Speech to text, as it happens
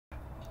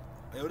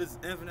Yo, this is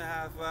Infinite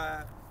High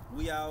Five.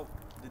 We out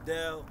the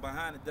Dell,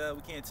 behind the Dell.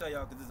 We can't tell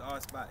y'all because this is our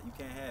spot. You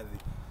can't have it. You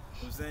know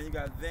what I'm saying? You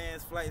got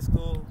Vance, Flight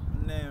School,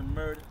 my name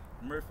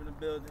Murph in the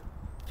building,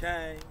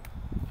 Kaang,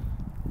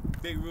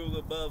 Big Ruga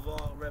above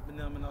all, repping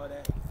them and all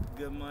that.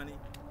 Good money.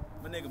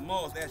 My nigga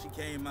Moss actually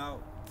came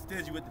out.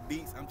 Stingy with the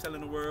beats. I'm telling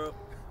the world.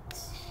 You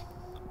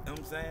know what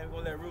I'm saying?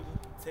 We're gonna let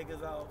Ruga take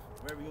us off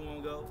wherever you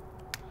wanna go.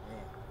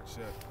 Yeah,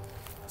 Chev.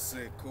 I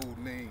said code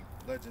name,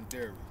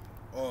 legendary,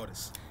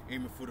 artist,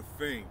 aiming for the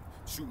fame,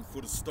 shooting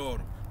for the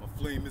stardom. My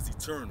flame is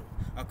eternal.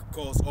 I could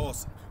cause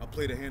arson. I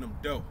play the hand I'm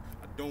dealt.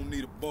 I don't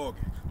need a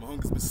bargain. My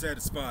hunger's been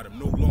satisfied. I'm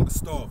no longer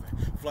starving.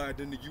 Flyer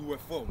than the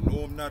UFO.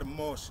 No, I'm not a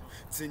Martian.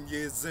 10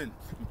 years in,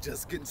 I'm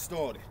just getting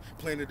started.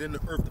 Planted in the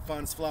earth, the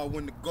finest flower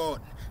in the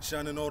garden.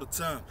 Shining all the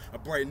time. I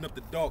brighten up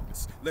the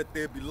darkness. Let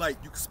there be light.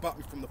 You can spot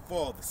me from the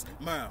farthest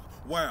mile.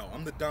 Wow,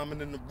 I'm the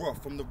diamond in the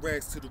rough. From the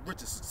rags to the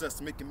riches. Success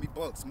making me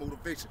bucks.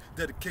 Motivation,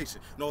 dedication,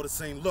 and all the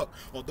same luck.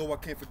 Although I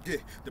can't forget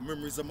the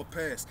memories of my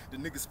past. The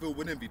niggas filled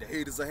with envy. The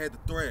haters I had to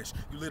thrash.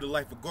 You live a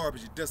life of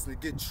garbage. You're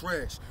destined to get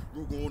trashed.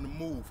 Ruga on the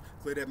move.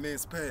 Clear that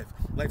man's path.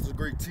 Life's a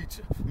great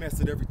teacher.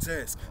 Mastered every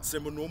task.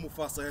 Semi-normal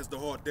Fossa has the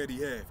heart that he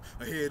have.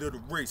 Ahead of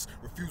the race.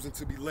 Refusing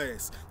to be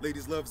last.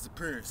 Ladies love his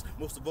appearance.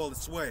 Most of all his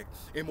swag.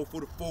 Ammo for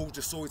the foe.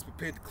 Just always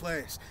prepared to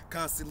clash.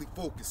 Constantly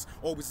focused.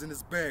 Always in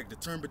his bag.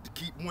 Determined to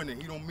keep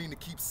winning. He don't mean to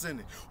keep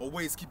sinning.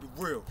 Always keep it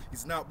real.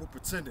 He's not with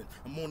pretending.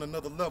 I'm on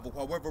another level.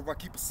 However I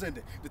keep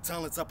ascending. The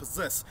talents I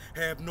possess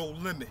have no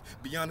limit.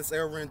 Beyond this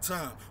era in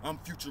time. I'm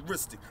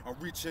futuristic. I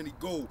reach any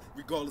goal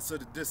regardless of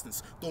the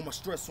distance. Throw my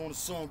stress on a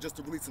song just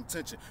to release some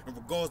tension. In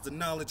regards to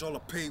knowledge, all I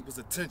paid was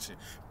attention.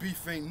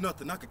 Beef ain't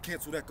nothing. I could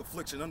cancel that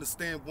confliction.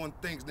 Understand one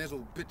thing, there's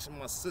no bitch in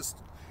my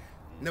system.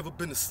 Never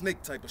been a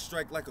snake type, a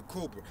strike like a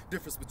cobra.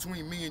 Difference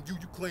between me and you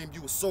claim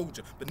you a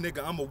soldier. But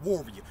nigga, I'm a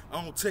warrior.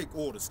 I don't take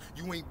orders.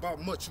 You ain't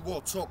about much, you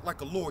all talk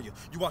like a lawyer.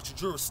 You out your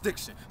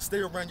jurisdiction, stay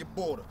around your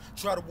border.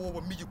 Try to war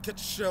with me, you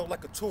catch a shell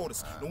like a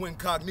tortoise. No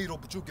incognito,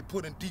 but you get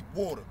put in deep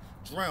water,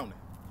 drowning.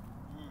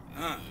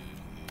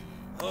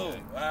 Oh,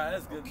 wow,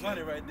 that's good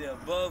money right there.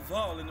 Above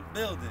all in the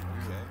building. Okay.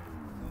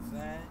 You know what I'm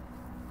saying?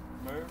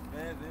 Murph,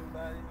 Vance,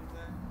 everybody, you know what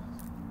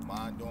I'm saying?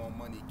 Mind on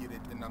money, get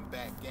it, then I'm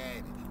back at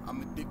it.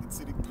 I'm addicted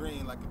to the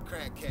green like a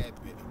crack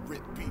habit.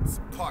 Rip beats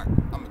apart,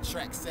 I'm a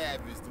track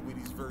savage. The way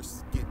these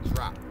verses get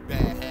dropped,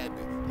 bad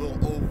habit. Little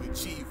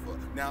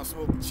overachiever, now I'm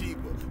smoking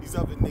cheaper. These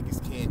other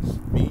niggas can't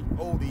eat me,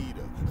 old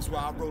eater. That's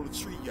why I roll a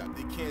tree up,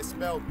 they can't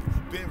smell me.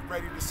 Been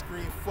ready to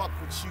scream, fuck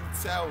what you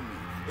tell me.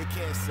 It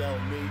can't sell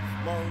me.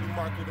 My only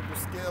marketable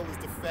skill is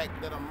the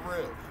fact that I'm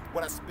real.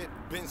 What I spit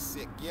been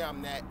sick, yeah,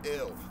 I'm that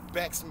ill.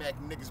 Backsmack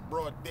niggas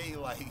broad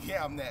daylight,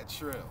 yeah, I'm that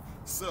trill.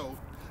 So,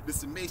 the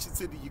summation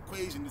to the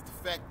equation is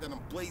the fact that I'm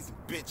blazing,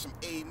 bitch, I'm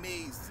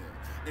amazing.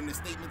 And the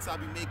statements I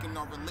be making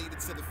are related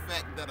to the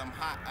fact that I'm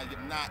hot, I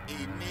am not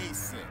a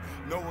mason.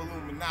 No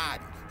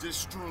Illuminati,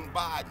 just strewn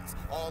bodies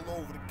all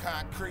over the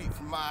concrete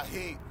from my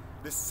head.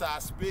 This is how I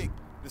speak.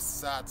 This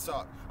is how I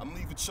talk. I'm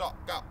leaving chalk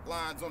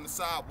outlines on the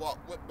sidewalk,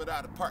 whip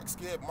without a park,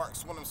 skid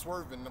marks when I'm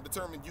swerving. I'm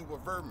determined you were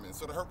vermin,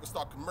 so the hurt will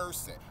start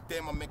commercing.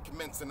 Damn, I'm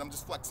commencing. I'm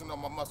just flexing on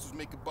my muscles,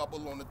 make it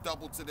bubble on the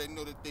double till they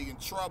know that they in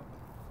trouble.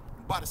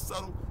 By the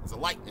subtle is a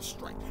lightning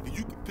strike, and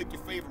you can pick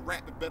your favorite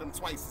rapper, bet them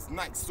twice as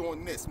nice. So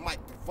on this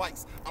mic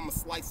device, I'm a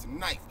slicing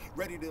knife,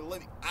 ready to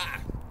let it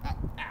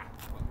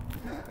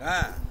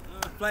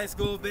Flight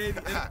School, baby,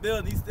 in the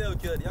building, he still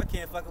killed it. Y'all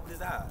can't fuck up with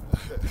his eye.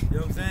 You know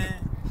what I'm saying?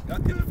 Y'all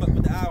couldn't fuck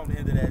with the eye on the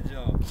end of that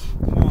jump.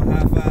 Come on,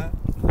 high five.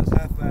 Let's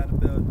high five in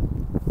the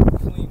building.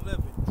 Clean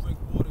living, drink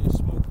water and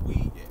smoke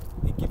weed,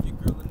 and give your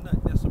girl a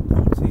nut, that's a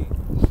protein.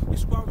 Your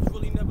squad was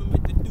really never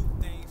meant to do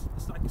things.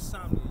 It's like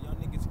insomnia, y'all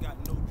niggas got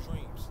no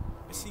dreams.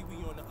 But see, we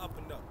on the up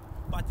and up.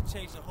 About to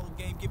change the whole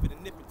game, give it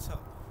a nip and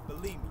tuck.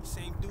 Believe me,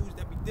 same dudes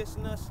that be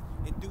dissing us,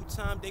 in due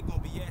time they gon'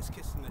 be ass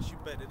kissing us, you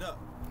bet it up.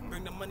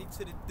 Bring the money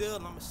to the deal,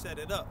 I'ma set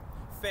it up.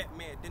 Fat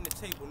man, then the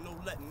table, no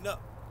letting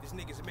up. These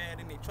niggas mad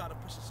and they try to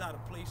push us out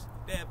of place.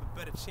 They have a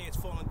better chance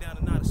falling down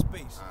in outer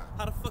space.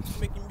 How the fuck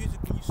you making music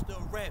when you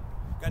still rapping?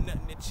 Got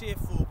nothing to cheer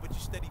for, but you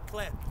steady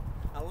clapping.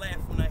 I laugh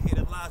when I hear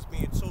the lies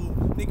being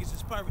told. Niggas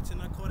is pirates and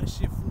I call that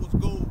shit fool's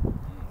gold. You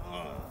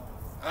know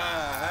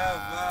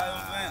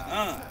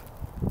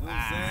what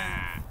I'm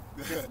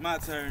saying? It's my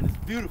turn. It's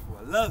beautiful.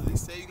 I love They it.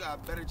 say you got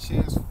a better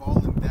chance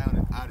falling down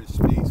in outer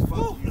space.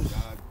 Fuck you,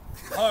 dog.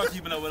 Hard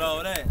keeping up with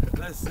all that.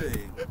 Let's see. You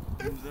know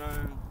what I'm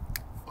saying?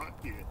 Fuck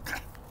it.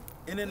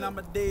 In and out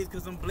my days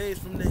cause I'm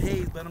blazed from the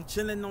haze, but I'm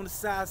chilling on the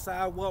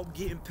sidewalk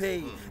getting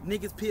paid.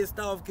 Niggas pissed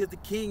off cause the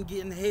king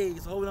getting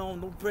haze. Hold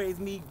on, don't praise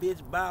me, bitch,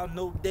 bow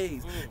no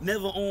days.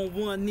 Never on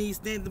one knee,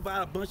 standing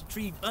by a bunch of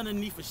trees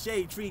underneath a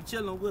shade tree,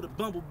 chilling with a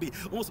bumblebee.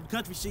 On some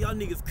country shit, y'all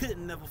niggas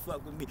couldn't never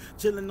fuck with me.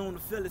 Chilling on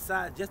the Philly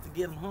side just to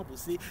get them humble,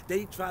 see?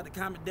 They tried to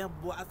calm it down,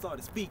 but boy, I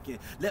started speaking.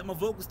 Let my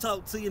vocals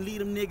talk to you, leave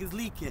them niggas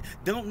leaking.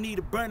 Don't need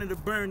a burner to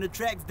burn the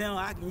tracks down.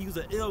 I can use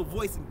an ill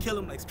voice and kill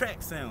them like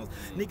track sounds.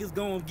 Niggas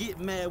gon' get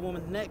mad when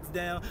on the next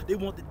down. They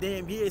want the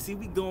damn year. See,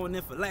 we going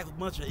in for life. A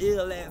bunch of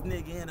ill ass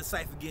nigga in the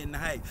cypher getting the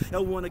hype.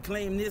 Y'all wanna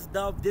claim this,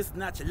 dog? This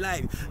not your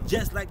life.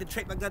 Just like the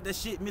track, I got that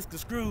shit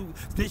misconstrued.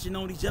 Snitching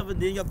on each other,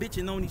 then y'all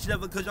bitching on each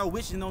other, cause y'all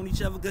wishing on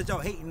each other, cause y'all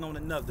hating on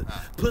another.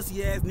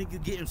 Pussy ass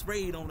niggas getting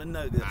sprayed on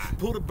another.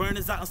 Pull the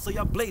burners out and so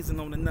y'all blazing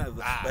on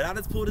another. But I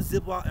just pull the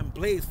zip out and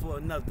blaze for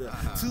another.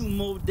 2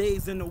 more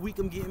days in a week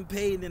I'm getting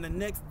paid, and the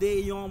next day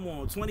yo, I'm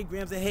on 20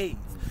 grams of haze.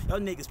 Y'all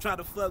niggas try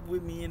to fuck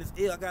with me in this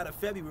ill. I got a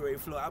February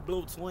flow. I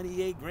blow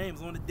 28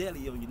 grams on the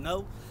deli, yo, you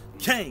know?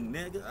 Kaang,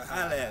 nigga.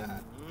 Holla at me.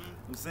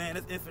 I'm saying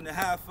that's infinite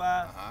high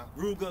five.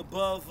 Ruga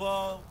above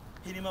all.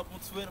 Hit him up on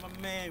Twitter, my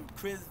man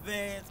Chris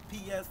Vance,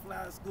 PS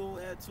Fly School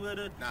at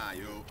Twitter. Nah,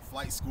 yo,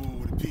 Flight School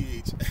with a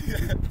PH.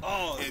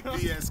 Oh, and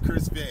PS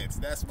Chris Vance,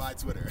 that's my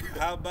Twitter.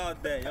 How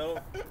about that, yo?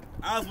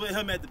 I was with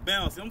him at the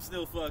bounce. I'm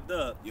still fucked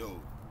up.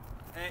 Yo.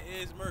 That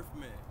is Murph,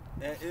 man.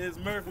 That is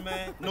Murph,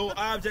 man. No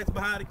objects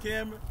behind the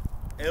camera.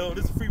 Hey, yo,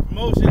 this is free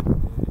promotion.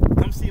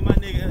 Come see my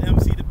nigga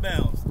MC the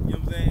bounce. You know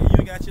what I'm saying? You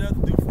ain't got shit else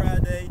to do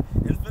Friday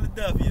in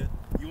Philadelphia.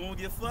 You won't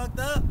get fucked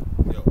up?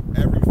 Yo,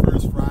 every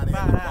first Friday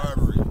at the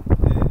Barbary.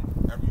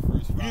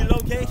 You need a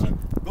location,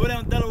 go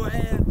down Delaware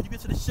Ave, when you get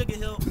to the Sugar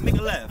Hill, make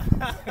a left. You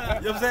know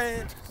what I'm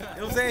saying? You know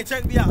what I'm saying?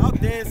 Check me out, I'm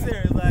dead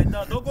serious. Like,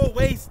 no, don't go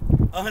waste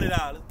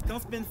 $100. Come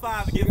spend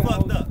 $5 and get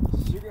fucked up.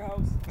 Sugar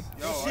House.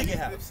 Yo, Sugar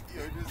House.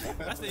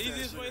 That's the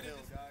easiest way to